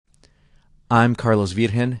I'm Carlos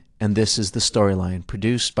Virgen, and this is The Storyline,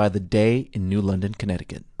 produced by The Day in New London,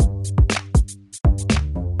 Connecticut.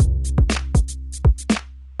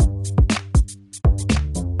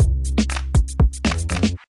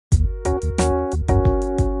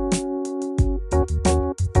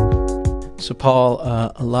 So, Paul,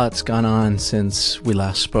 a lot's gone on since we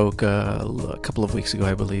last spoke a couple of weeks ago.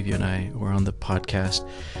 I believe you and I were on the podcast.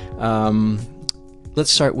 Let's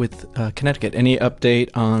start with Connecticut. Any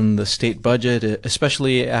update on the state budget,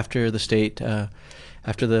 especially after the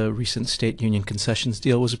recent state union concessions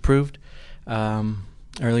deal was approved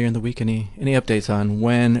earlier in the week? Any updates on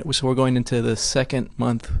when? So we're going into the second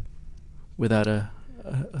month without a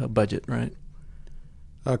budget, right?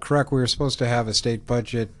 Correct. We were supposed to have a state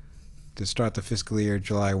budget to start the fiscal year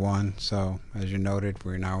July 1. So, as you noted,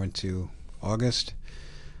 we're now into August.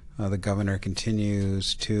 The governor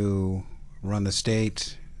continues to run the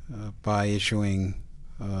state by issuing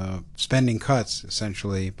spending cuts,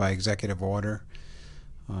 essentially, by executive order.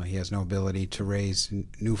 He has no ability to raise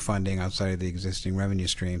new funding outside of the existing revenue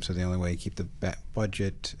stream, so the only way to keep the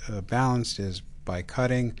budget balanced is by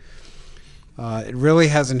cutting. It really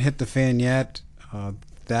hasn't hit the fan yet.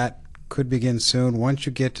 That could begin soon. Once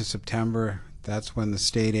you get to September, that's when the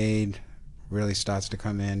state aid really starts to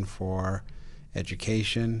come in for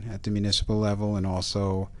education at the municipal level and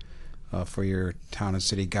also for your town and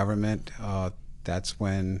city government. That's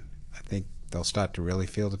when I think they'll start to really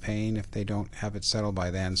feel the pain if they don't have it settled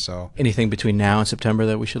by then. So, anything between now and September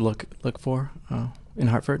that we should look for in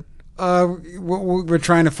Hartford? We're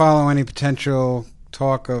trying to follow any potential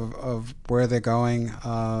talk of where they're going.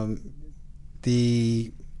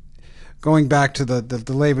 Going back to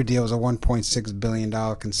the labor deal was a $1.6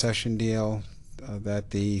 billion concession deal that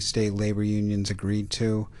the state labor unions agreed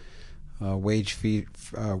to. Wage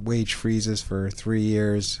freezes for 3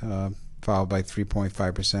 years, followed by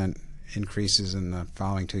 3.5% increases in the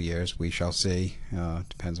following 2 years. We shall see.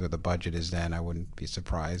 Depends where the budget is then. I wouldn't be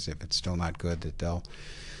surprised if it's still not good that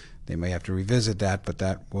they may have to revisit that, but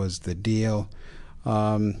that was the deal.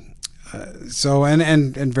 So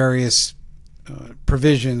various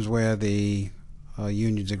provisions where the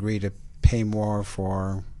unions agree to pay more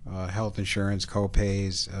for health insurance,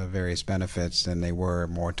 co-pays, various benefits than they were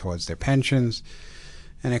more towards their pensions.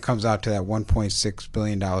 And it comes out to that $1.6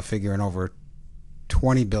 billion figure and over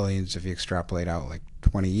 $20 billion if you extrapolate out like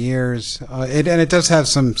 20 years. It does have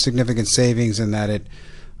some significant savings in that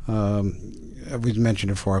we've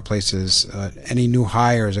mentioned it before, places, any new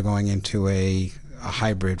hires are going into a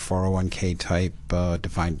hybrid 401k type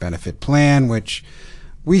defined benefit plan, which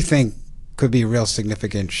we think could be a real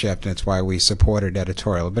significant shift, and it's why we supported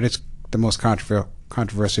Editorial. But it's the most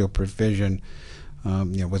controversial provision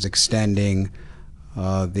was extending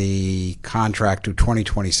the contract to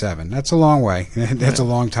 2027. That's a long way. That's a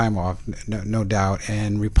long time off, no doubt.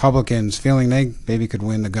 And Republicans feeling they maybe could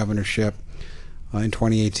win the governorship in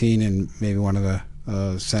 2018 and maybe one of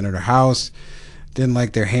the Senate or House didn't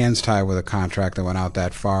like their hands tied with a contract that went out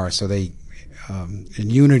that far. So they, in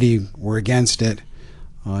unity, were against it.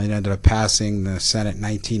 It ended up passing the Senate in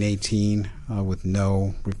 1918 with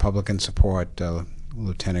no Republican support.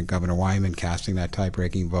 Lieutenant Governor Wyman casting that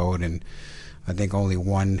tie-breaking vote, and I think only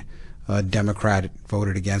one Democrat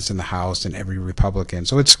voted against in the House, and every Republican.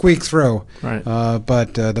 So it squeaked through. Right.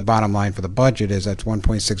 But the bottom line for the budget is that's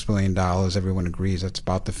 $1.6 billion. Everyone agrees that's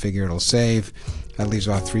about the figure it'll save. That leaves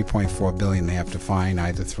about $3.4 billion they have to find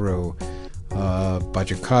either through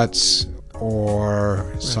budget cuts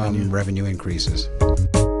or some revenue increases.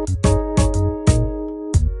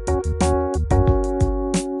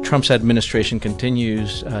 Trump's administration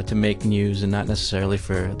continues to make news, and not necessarily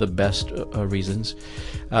for the best reasons.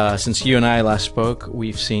 Since you and I last spoke,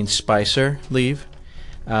 we've seen Spicer leave,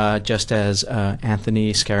 just as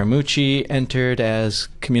Anthony Scaramucci entered as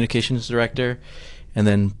communications director, and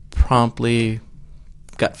then promptly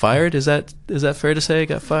got fired. Is that fair to say?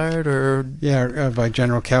 Got fired, or by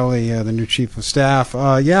General Kelly, the new chief of staff.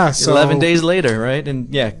 So 11 days later, right?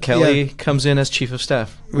 And Kelly comes in as chief of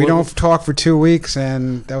staff. We don't talk for 2 weeks,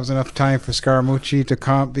 and that was enough time for Scaramucci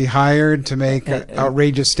to be hired, to make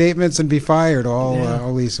outrageous statements and be fired.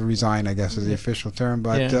 At least resign, I guess, is the official term.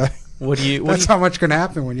 But that's how much can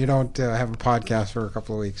happen when you don't have a podcast for a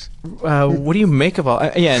couple of weeks. What do you make of all?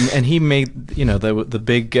 And he made the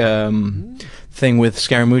big thing with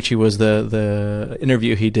Scaramucci was the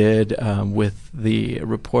interview he did with the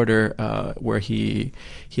reporter where he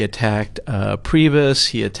attacked Priebus,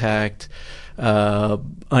 he attacked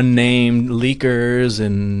unnamed leakers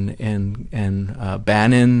and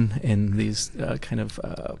Bannon in these kind of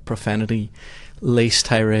profanity laced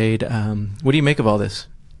tirade. What do you make of all this?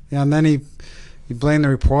 Yeah, and then he he blamed the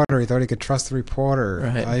reporter. He thought he could trust the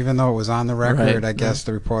reporter, Right. Even though it was on the record. Right. I guess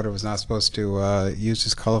the reporter was not supposed to use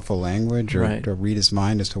his colorful language or Right. to read his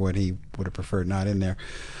mind as to what he would have preferred not in there.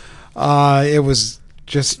 It was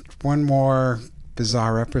just one more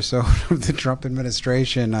bizarre episode of the Trump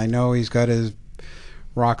administration. I know he's got his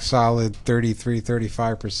rock solid 33,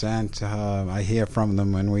 35%. I hear from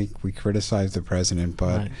them when we criticize the president,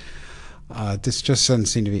 but this just doesn't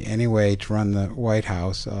seem to be any way to run the White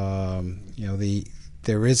House.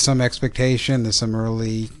 There is some expectation. There's some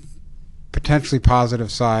early, potentially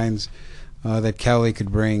positive signs that Kelly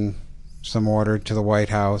could bring some order to the White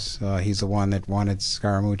House. He's the one that wanted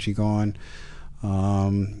Scaramucci gone.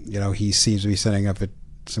 He seems to be setting up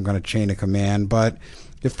some kind of chain of command. But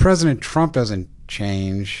if President Trump doesn't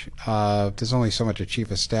change, there's only so much a chief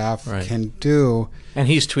of staff can do. And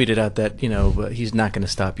he's tweeted out that he's not going to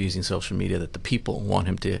stop using social media. That the people want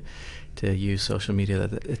him to use social media.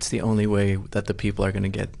 That it's the only way that the people are going to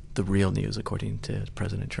get the real news, according to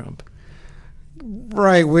President Trump.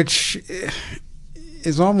 Right, which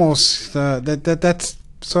is almost that's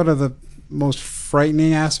sort of the most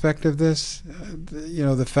frightening aspect of this.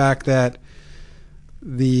 The fact that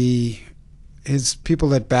his people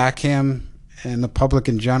that back him and the public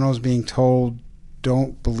in general is being told,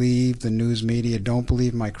 don't believe the news media, don't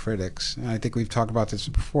believe my critics. And I think we've talked about this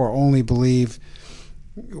before. Only believe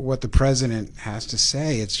what the president has to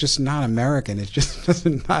say. It's just not American. It's just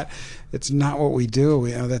it's not what we do.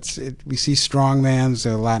 We see strongmans.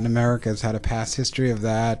 Latin America has had a past history of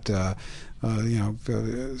that.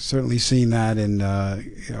 Certainly seen that in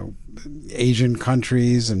Asian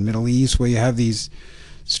countries and Middle East, where you have these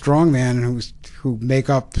strongmen who make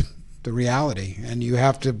up the reality, and you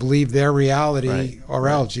have to believe their reality, or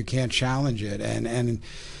else you can't challenge it. And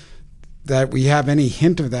that we have any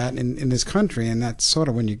hint of that in this country, and that's sort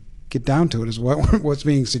of, when you get down to it, is what's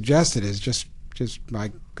being suggested is just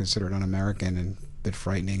I consider it un-American and a bit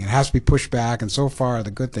frightening. It has to be pushed back, and so far the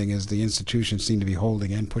good thing is the institutions seem to be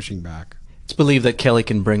holding and pushing back. It's believed that Kelly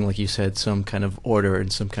can bring, like you said, some kind of order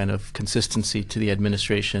and some kind of consistency to the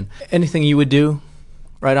administration. Anything you would do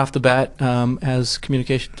right off the bat as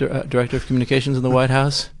director of communications in the White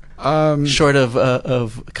House, short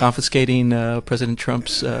of confiscating President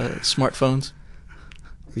Trump's smartphones?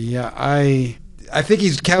 Yeah, I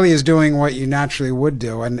think Kelly is doing what you naturally would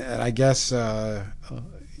do, and I guess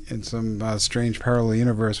in some strange parallel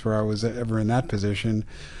universe where I was ever in that position,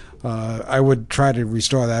 I would try to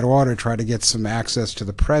restore that order, try to get some access to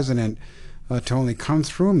the president to only come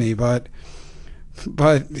through me, but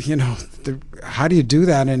how do you do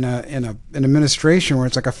that in an administration where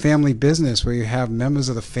it's like a family business, where you have members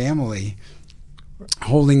of the family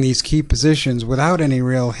holding these key positions without any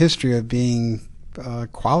real history of being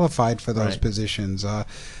qualified for those positions? How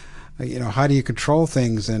do you control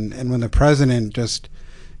things? And when the president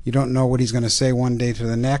you don't know what he's going to say one day to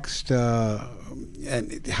the next,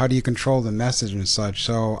 and how do you control the message and such?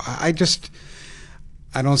 So I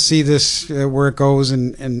don't see this where it goes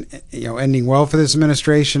and ending well for this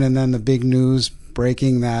administration. And then the big news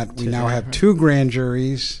breaking that we now have two grand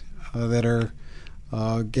juries that are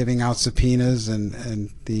giving out subpoenas, and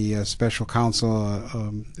the special counsel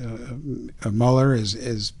Mueller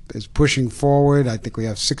is pushing forward. I think we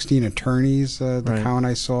have 16 attorneys, the count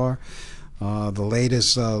I saw. The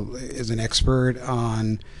latest is an expert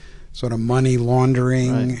on sort of money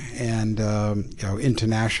laundering and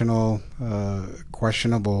international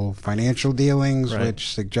questionable financial dealings,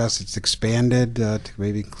 which suggests it's expanded to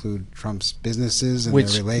maybe include Trump's businesses and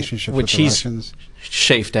their relationship with the Russians.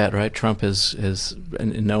 Chafed at, right? Trump has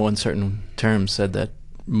in no uncertain terms said that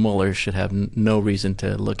Mueller should have no reason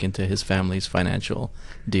to look into his family's financial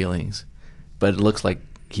dealings, but it looks like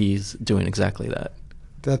he's doing exactly that.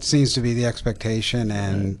 That seems to be the expectation,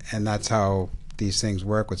 and that's how these things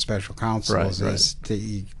work with special counsels.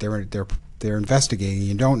 They're investigating.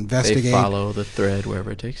 You don't investigate. They follow the thread wherever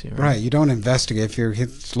it takes you. Right. You don't investigate.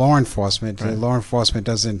 It's law enforcement. Law enforcement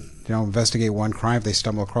doesn't investigate one crime. If they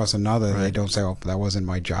stumble across another, they don't say, "Oh, that wasn't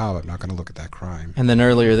my job. I'm not going to look at that crime." And then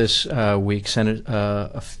earlier this week,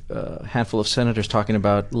 a handful of senators talking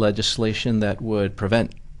about legislation that would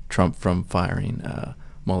prevent Trump from firing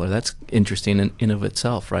Mueller. That's interesting in of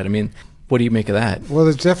itself, right? I mean, what do you make of that? Well,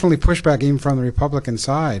 there's definitely pushback even from the Republican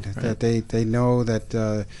side, that they know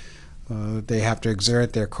that they have to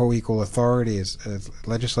exert their co-equal authority as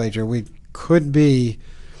legislature. We could be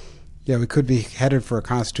headed for a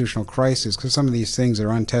constitutional crisis, because some of these things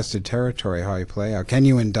are untested territory, how you play out. Can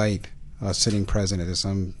you indict a sitting president? As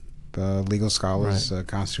some legal scholars,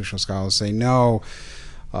 constitutional scholars say no.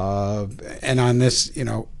 And on this,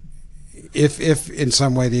 if in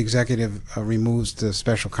some way the executive removes the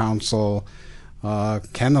special counsel,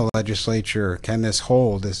 can the legislature, can this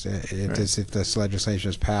hold if this legislation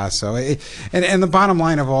is passed? So, and the bottom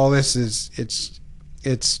line of all this is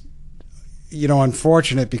it's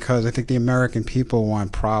unfortunate, because I think the American people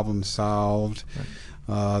want problems solved.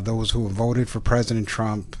 Right. Those who voted for President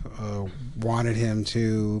Trump wanted him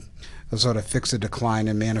to sort of fix a decline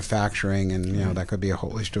in manufacturing, and that could be a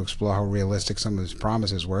whole issue to explore how realistic some of his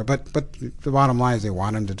promises were. But the bottom line is they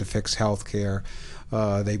want him to fix health care.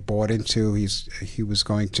 They bought into he was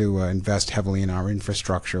going to invest heavily in our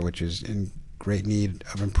infrastructure, which is in great need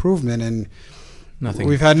of improvement, and nothing.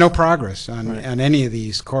 We've had no progress on any of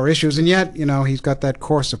these core issues, and yet he's got that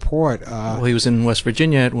core support. Well, he was in West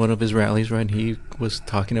Virginia at one of his rallies, right? And he was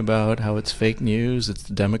talking about how it's fake news, it's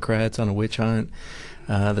the Democrats on a witch hunt,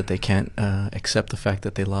 that they can't accept the fact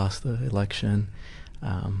that they lost the election.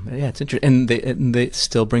 It's interesting, and they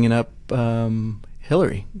still bringing up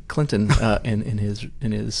Hillary Clinton in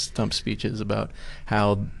his stump speeches about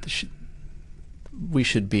how we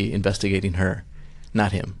should be investigating her,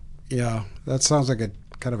 not him. Yeah, that sounds like a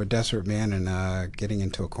kind of a desperate man and getting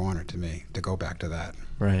into a corner to me, to go back to that.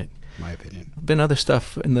 Right. My opinion. Been other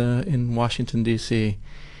stuff in Washington, D.C.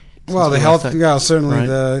 Well, the health, certainly right?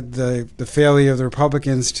 the failure of the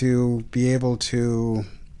Republicans to be able to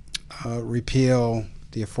repeal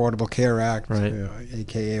the Affordable Care Act, right.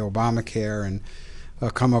 A.k.a. Obamacare, and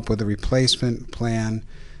come up with a replacement plan.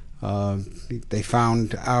 They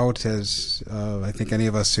found out, as I think any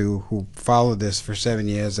of us who followed this for 7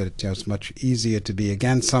 years, that it's much easier to be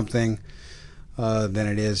against something than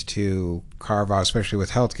it is to carve out, especially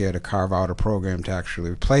with healthcare, to carve out a program to actually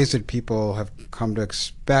replace it. People have come to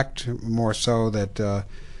expect more so that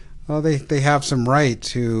they have some right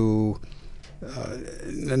to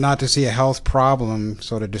not to see a health problem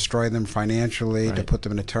sort of destroy them financially, right. to put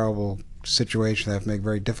them in a terrible situation. They have to make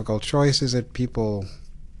very difficult choices. That people,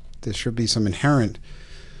 there should be some inherent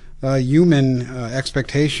human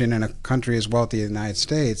expectation in a country as wealthy as the United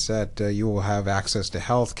States that you will have access to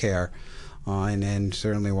health care. And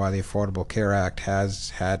certainly while the Affordable Care Act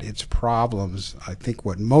has had its problems, I think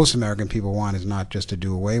what most American people want is not just to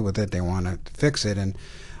do away with it, they want to fix it. And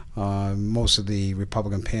most of the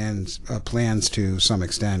Republican plans to some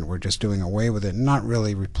extent were just doing away with it, not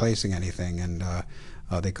really replacing anything. And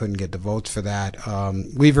they couldn't get the votes for that.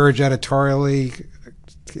 We've urged editorially,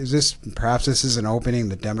 perhaps this is an opening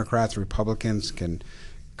that Democrats, Republicans can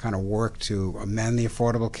kind of work to amend the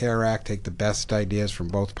Affordable Care Act, take the best ideas from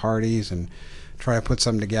both parties and try to put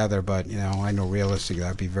something together. But I know realistically that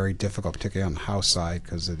would be very difficult, particularly on the House side,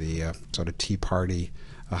 because of the sort of Tea Party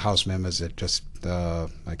House members that just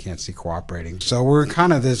I can't see cooperating. So we're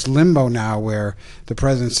kind of this limbo now where the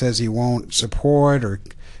president says he won't support or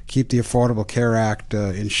keep the Affordable Care Act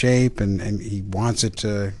in shape, and he wants it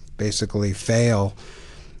to basically fail.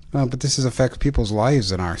 But this affects people's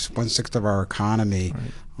lives and 1/6 of our economy.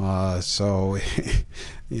 Right. So,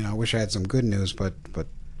 I wish I had some good news, but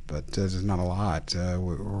there's not a lot.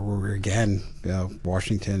 We're again,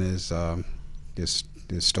 Washington is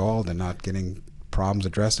stalled and not getting problems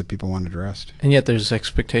addressed that people want addressed. And yet, there's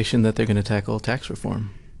expectation that they're going to tackle tax reform.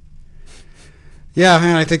 Yeah,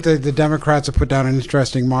 and I think the Democrats have put down an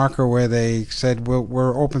interesting marker where they said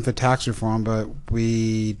we're open for tax reform, but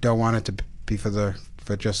we don't want it to be for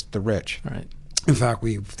just the rich. Right. In fact,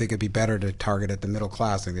 we think it'd be better to target at the middle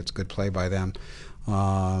class. I think it's a good play by them,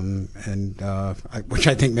 which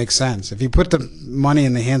I think makes sense. If you put the money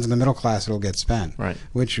in the hands of the middle class, it'll get spent, right.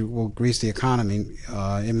 which will grease the economy.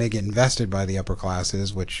 It may get invested by the upper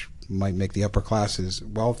classes, which might make the upper classes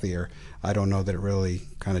wealthier. I don't know that it really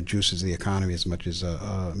kind of juices the economy as much as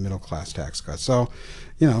a middle class tax cut. So,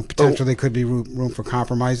 potentially could be room for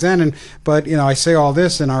compromise then. But I say all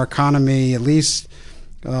this, in our economy, at least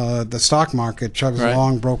the stock market chugs right.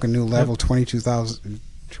 along, broke a new level,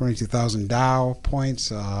 22,000 Dow points.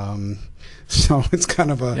 So it's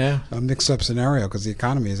kind of a mix-up scenario because the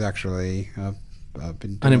economy is actually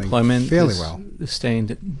been doing unemployment fairly well. Is staying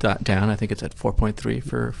down. I think it's at 4.3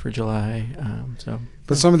 for July.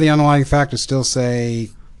 But some of the underlying factors still say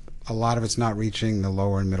a lot of it's not reaching the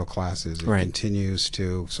lower and middle classes. It right. continues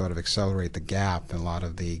to sort of accelerate the gap, and a lot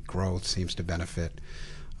of the growth seems to benefit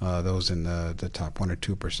those in the top 1 or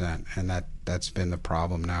 2%, and that's been the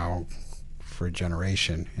problem now for a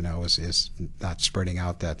generation. Is not spreading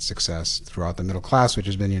out that success throughout the middle class, which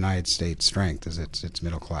has been the United States' strength, is its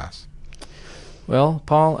middle class. Well,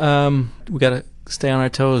 Paul, we got to stay on our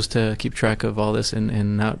toes to keep track of all this,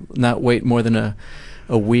 and not wait more than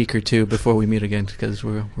a week or two before we meet again, because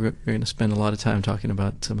we're going to spend a lot of time talking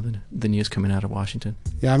about some of the news coming out of Washington.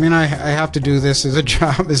 Yeah, I have to do this as a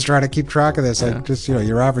job, is try to keep track of this. Yeah. I just,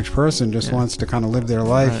 your average person just wants to kind of live their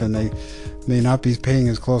life, right. and they may not be paying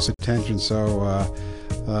as close attention. So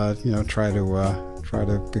try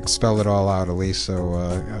to expel it all out at least,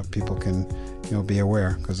 so people can be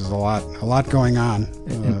aware, because there's a lot going on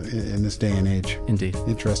in this day and age. Indeed.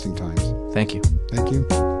 Interesting times. Thank you. Thank you.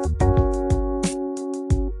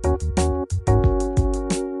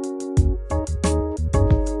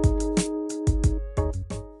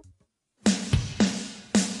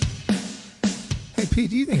 Hey, Pete,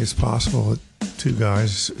 do you think it's possible that two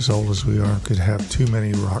guys as old as we are could have too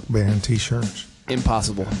many rock band t-shirts?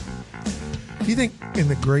 Impossible. Do you think, in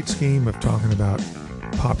the great scheme of talking about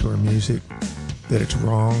popular music, that it's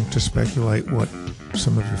wrong to speculate what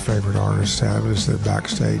some of your favorite artists have as their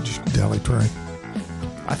backstage deli tray?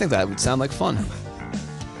 I think that would sound like fun.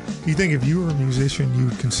 Do you think if you were a musician, you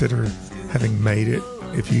would consider having made it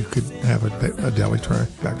if you could have a deli tray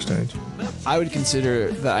backstage? I would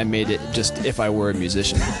consider that I made it just if I were a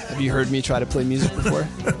musician. Have you heard me try to play music before?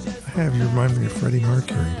 I have. You remind me of Freddie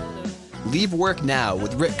Mercury. Leave Work Now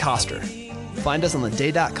with Rick Coster. Find us on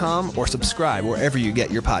theday.com or subscribe wherever you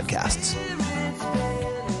get your podcasts.